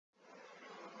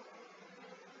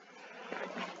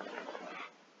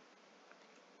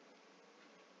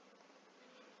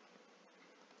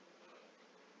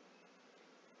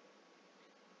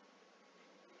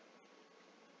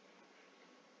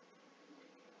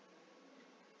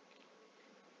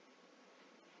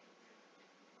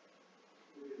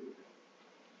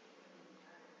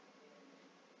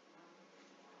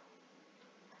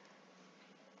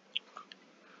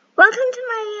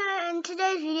in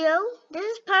today's video. This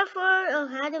is part 4 of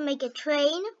how to make a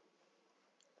train.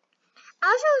 I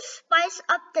also spice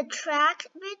up the tracks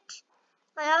a bit.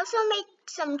 I also make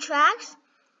some tracks.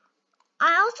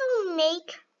 I also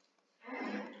make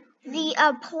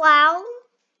the plow.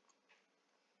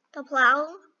 The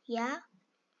plow, yeah.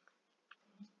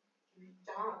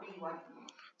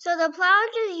 So the plow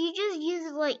you just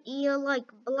use like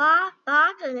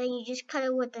box, and then you just cut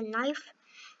it with a knife,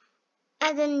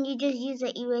 and then you just use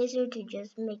an eraser to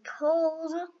just make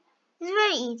holes. It's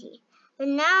very easy. But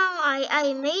now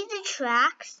I made the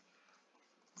tracks,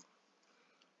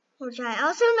 which I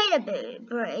also made a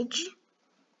bridge,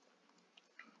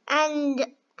 and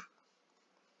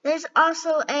there's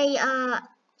also a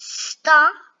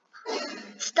stop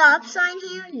sign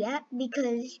here, yeah,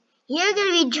 because you're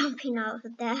gonna be jumping off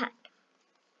of that.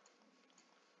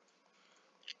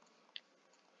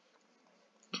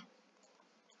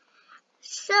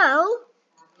 So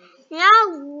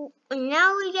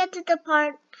now we get to the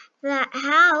part that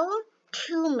how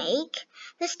to make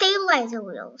the stabilizer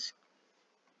wheels.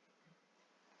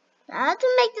 How to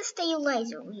make the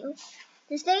stabilizer wheels.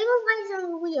 The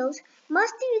stabilizer wheels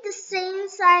must be the same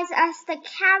size as the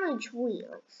carriage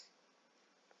wheels.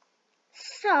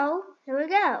 So, here we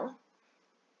go.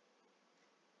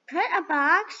 Put a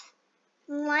box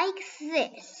like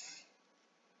this.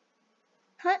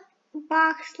 Put a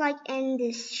box like in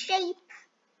this shape.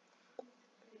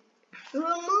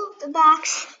 Remove the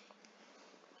box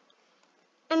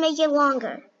and make it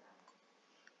longer.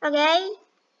 Okay?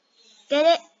 Get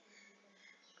it?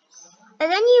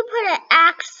 And then you put an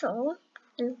axle.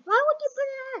 And why would you put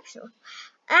an axle?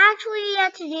 Actually, you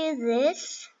have to do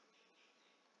this.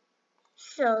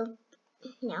 So,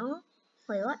 no.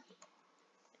 Wait, what?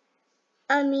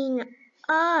 I mean,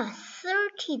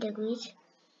 30 degrees.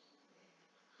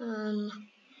 You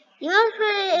must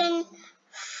put it in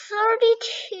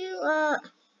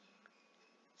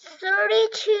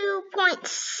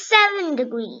 32.7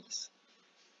 degrees.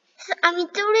 I mean,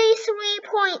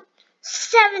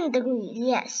 33.7 degrees,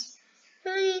 yes.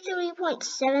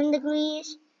 33.7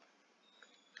 degrees.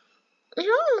 If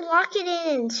you want to lock it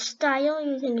in style,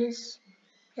 you can just,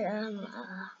 there.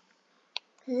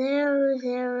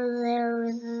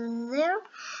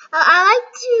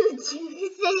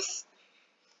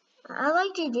 I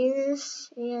like to do this.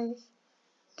 Yes.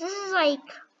 This is like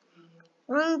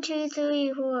 1, 2,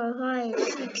 3, 4, 5,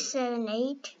 6, 7,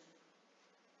 8.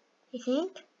 I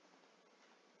think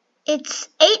it's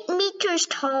 8 meters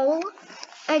tall,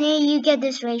 and then you get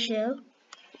this ratio.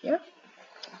 Here.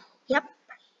 Yep.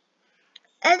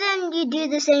 And then you do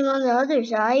the same on the other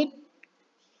side.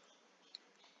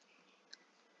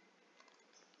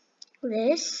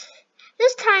 This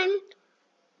time,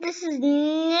 this is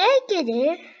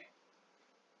negative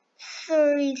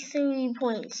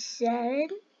 33.7.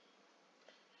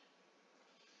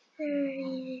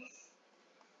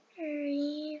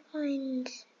 30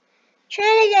 points.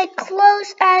 Trying to get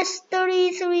close as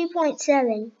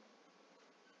 33.7.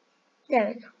 There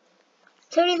we go.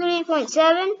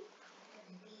 33.7.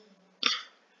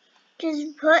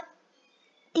 Just put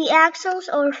the axles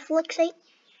or fixate.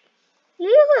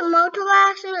 You put multiple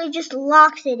axle, it just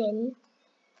locks it in.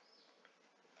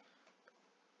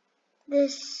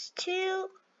 This 2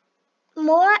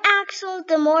 more axles,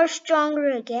 the more stronger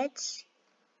it gets.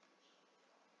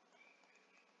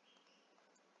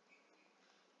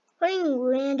 Putting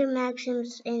random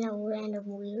axles in a random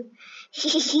wheel.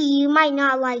 You might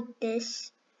not like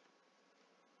this,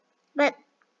 but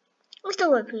I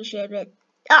still appreciate it.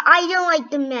 I don't like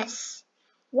the mess.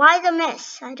 Why the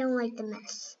mess? I don't like the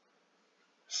mess.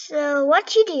 So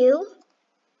what you do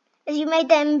is you make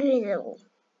them invisible.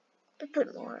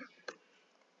 Put more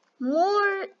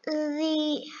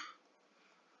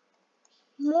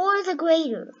the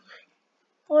greater,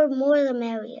 or more the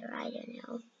merrier. I don't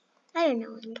know. I don't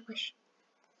know English.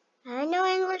 I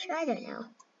don't know.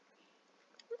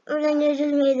 Or then you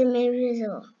just made them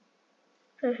invisible.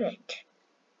 Perfect.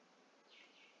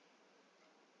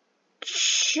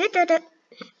 Shit.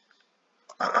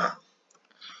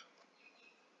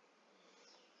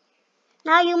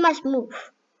 Now you must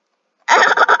move.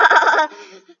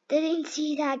 Didn't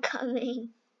see that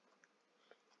coming.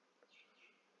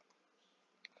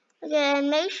 Okay, and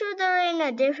make sure they're in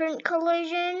a different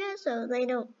collision so they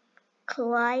don't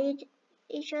collide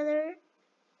each other.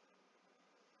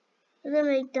 To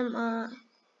make them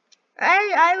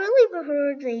I really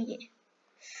prefer the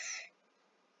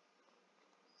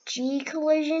G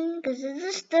collision, because is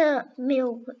this the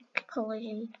middle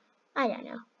collision? I don't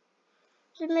know.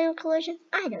 Is it middle collision?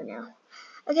 I don't know.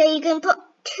 Okay, you can put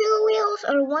 2 wheels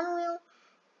or 1 wheel.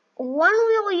 one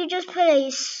wheel you just put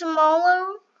a smaller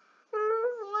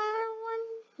one,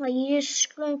 like you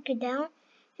just shrink it down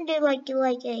and do like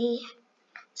a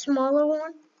smaller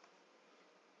one.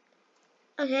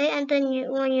 Okay, and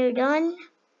then when you're done,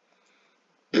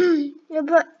 you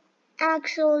put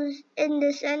axles in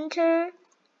the center.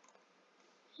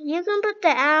 You can put the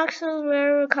axles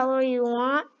whatever color you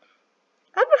want.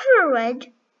 I prefer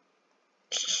red.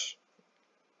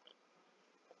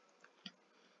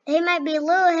 They might be a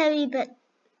little heavy, but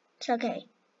it's okay.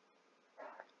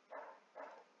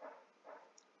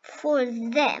 For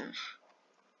them.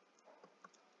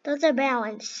 Does it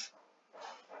balance?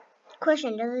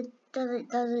 Question,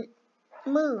 does it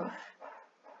move?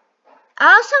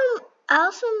 I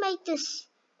also make this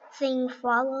thing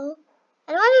follow.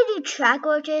 I want to do track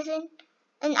rotation,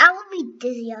 and I will be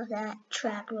dizzy of that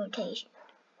track rotation.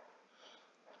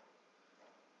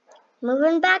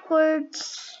 Moving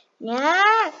backwards.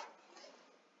 Yeah.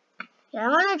 I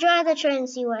want to drive the train and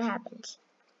see what happens.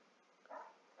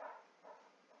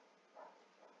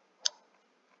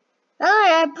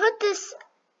 Alright, I put this,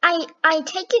 I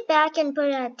take it back and put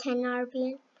it at 10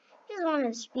 RPM. Just want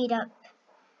to speed up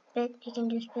a bit. You can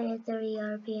just put it at 30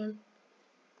 RPM.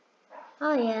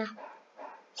 Oh yeah,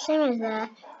 same as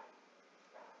that.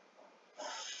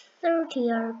 30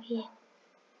 RPM.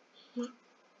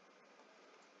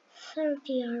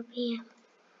 30 RPM.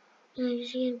 And I'm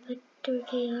just going to put 30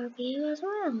 RPM as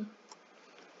well.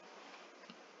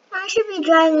 I should be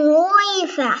driving way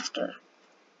faster.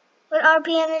 What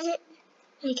RPM is it?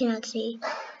 I cannot see.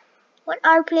 What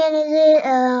RPM is it?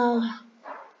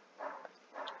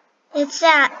 It's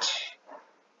at,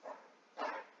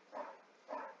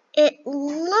 it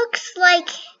looks like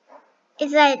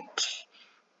it's at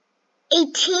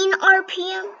 18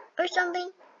 RPM or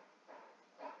something.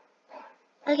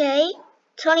 Okay,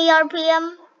 20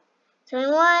 RPM,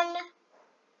 21,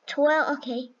 12,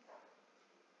 okay.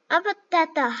 I'll put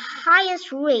that the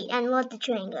highest rate and let the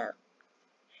train go.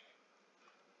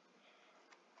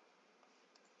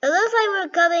 It looks like we're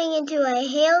coming into a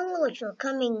hill, which we're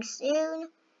coming soon.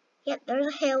 Yep, there's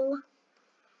a hill.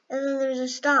 And then there's a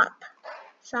stop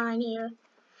sign here,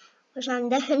 which I'm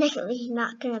definitely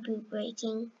not going to be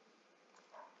breaking.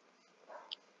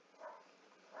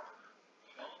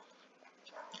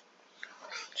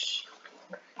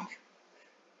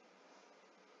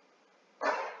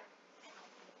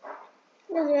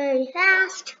 We're very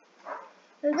fast.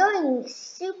 We're going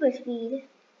super speed.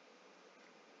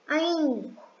 I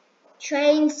mean,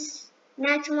 trains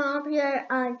maximum up here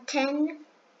are 10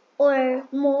 or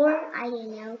more. I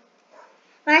don't know.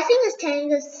 But I think it's 10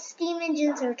 because steam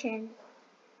engines are 10.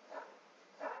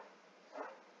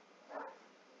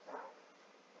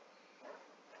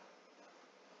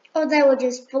 Or that would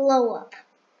just blow up.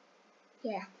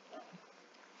 Yeah.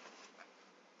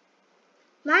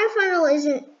 My funnel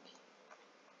isn't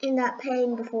in that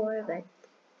pain before, but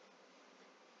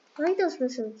I like those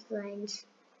whistle signs.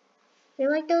 You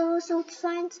like those whistle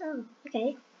signs? Oh,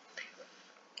 okay.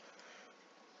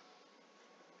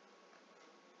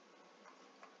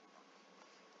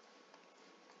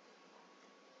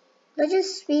 Let's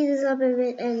just speed this up a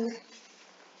bit and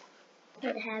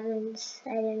what happens,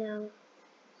 I don't know.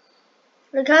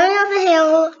 We're coming up a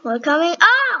hill. We're coming.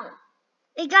 Oh!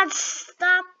 It got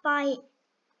stopped by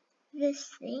this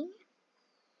thing.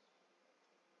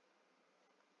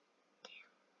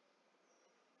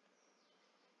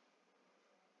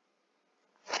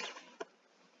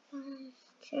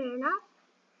 Turn up.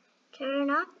 Turn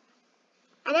up.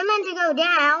 I didn't meant to go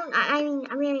down. I mean,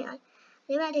 I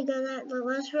didn't meant to go that. But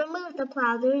let's remove the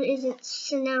plow. There isn't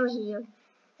snow here.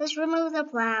 Let's remove the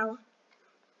plow.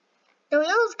 The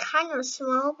wheel is kind of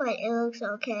small, but it looks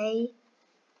okay.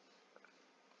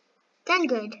 Done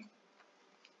good.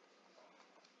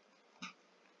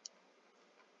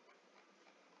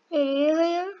 Are you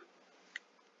here?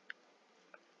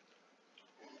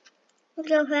 Let's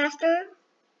go faster.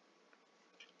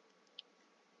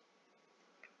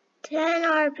 10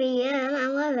 RPM,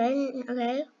 11,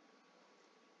 okay.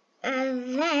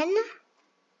 And then,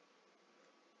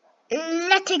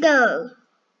 let it go.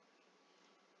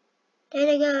 There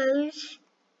it goes.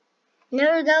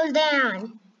 Never goes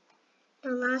down. The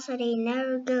velocity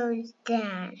never goes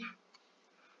down.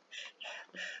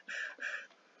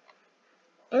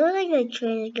 It looks like the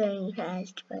train is going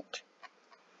fast, but...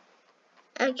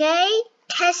 Okay,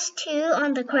 test 2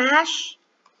 on the crash.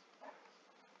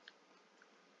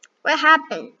 What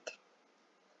happened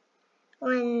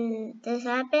when this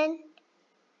happened?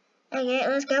 Okay,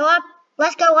 let's go up.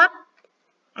 Let's go up.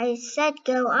 I said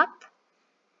go up.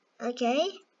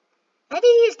 Okay. I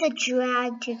didn't use the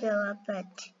drag to go up, but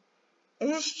is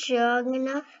this strong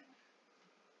enough?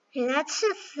 And that's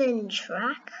a thin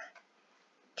track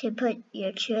to put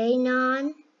your train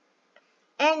on.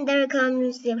 And there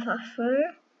comes the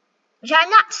buffer, which I'm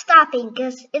not stopping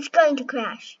because it's going to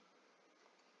crash.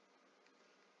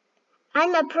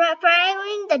 I'm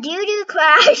preparing the doo-doo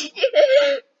crash.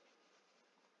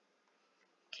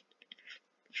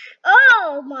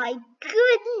 Oh my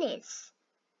goodness.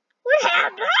 What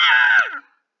happened? Ah!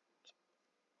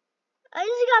 I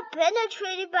just got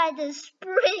penetrated by the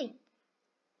spring.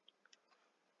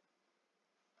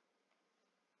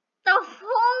 The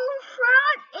whole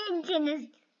front engine is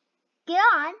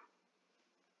gone.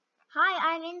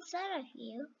 Hi, I'm inside of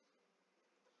you.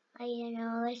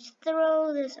 Let's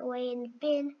throw this away in the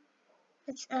bin.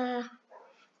 Let's put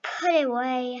it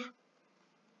away.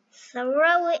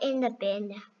 Throw it in the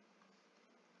bin.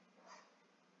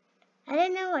 I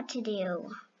don't know what to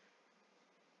do.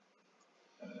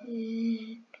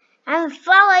 I'm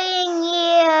following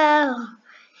you.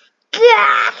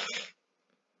 Gah!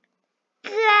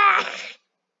 Gah!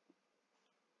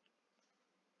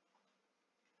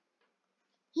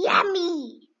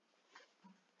 Yummy.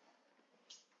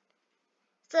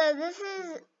 So this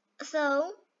is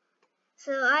so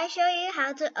I show you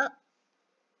how to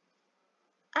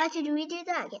I should redo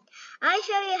that again. I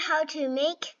show you how to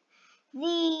make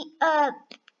the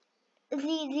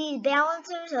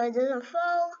balancer so it doesn't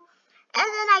fall, and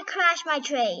then I crash my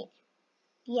train.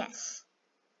 Yes,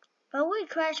 but we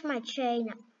crash my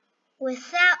train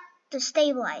without the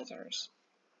stabilizers.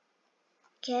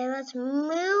 Okay, let's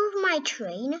move my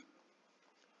train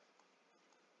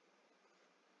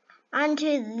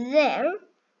onto there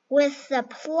with the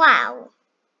plow.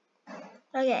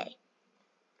 Okay,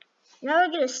 now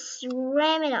we're gonna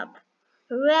ram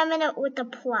it up with the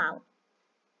plow.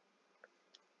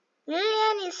 There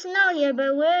isn't any snow here,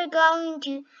 but we're going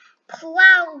to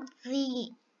plow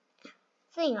the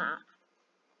thing off.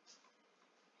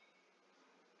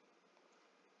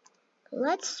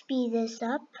 Let's speed this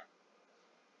up.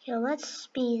 Okay, let's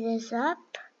speed this up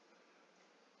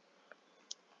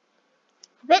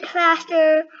a bit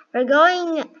faster. We're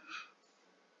going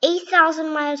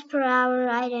 8,000 miles per hour,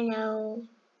 I don't know.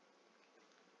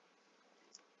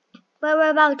 But we're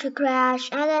about to crash,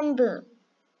 and then boom.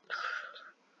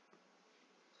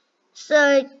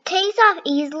 So it takes off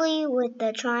easily with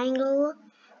the triangle.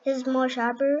 It's more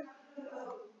sharper.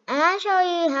 And I'll show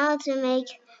you how to make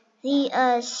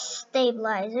the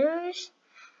stabilizers.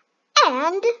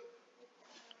 And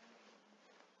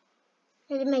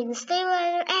to make the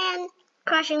stabilizer and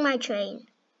crashing my train,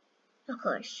 of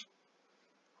course.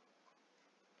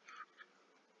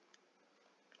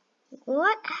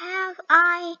 What have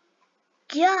I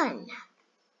done?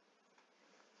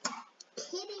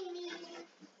 Kidding me?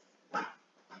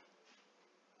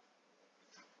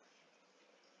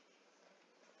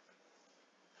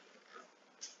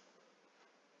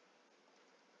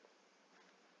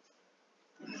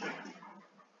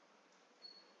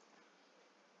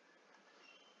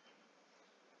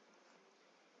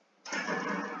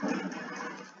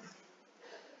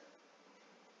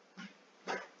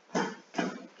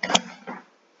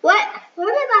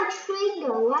 Where did my train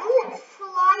go? Why is it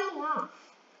flying off?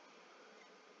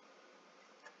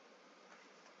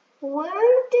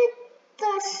 Where did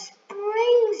the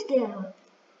springs go?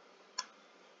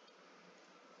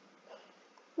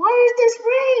 Where's the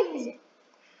springs?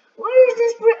 Where's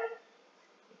the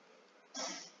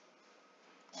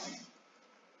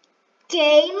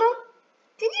game?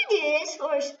 Did you do this?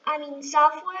 Or,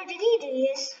 software, did you do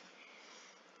this?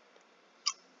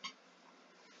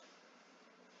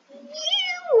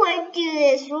 You would do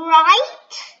this,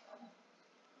 right?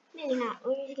 Maybe not.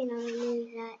 We're just gonna remove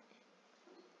that.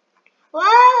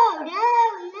 Whoa,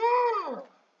 no.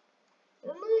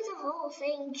 Remove the whole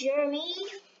thing, Jeremy.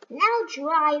 Now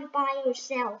drive by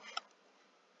yourself.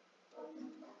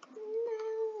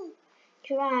 No.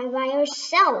 Drive by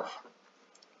yourself.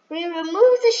 We removed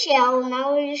the shell,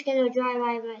 now we're just gonna drive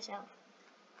by myself.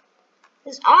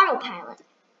 This autopilot.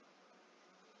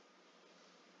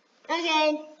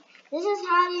 Okay, this is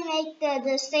how you make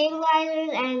the stabilizers,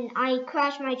 and I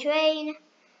crashed my train.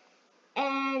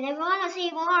 And if you want to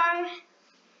see more,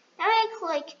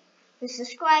 click the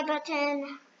subscribe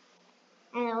button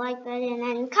and the like button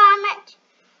and comment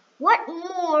what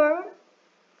more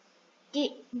do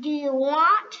you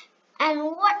want, and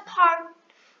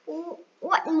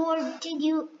what more do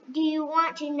you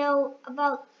want to know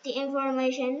about the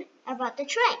information about the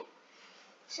train.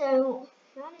 So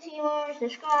if you want to see more,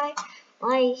 subscribe,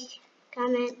 like,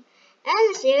 comment,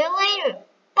 and see you later.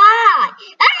 Bye.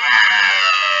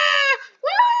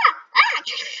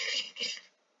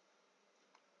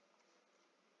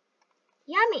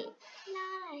 Yummy.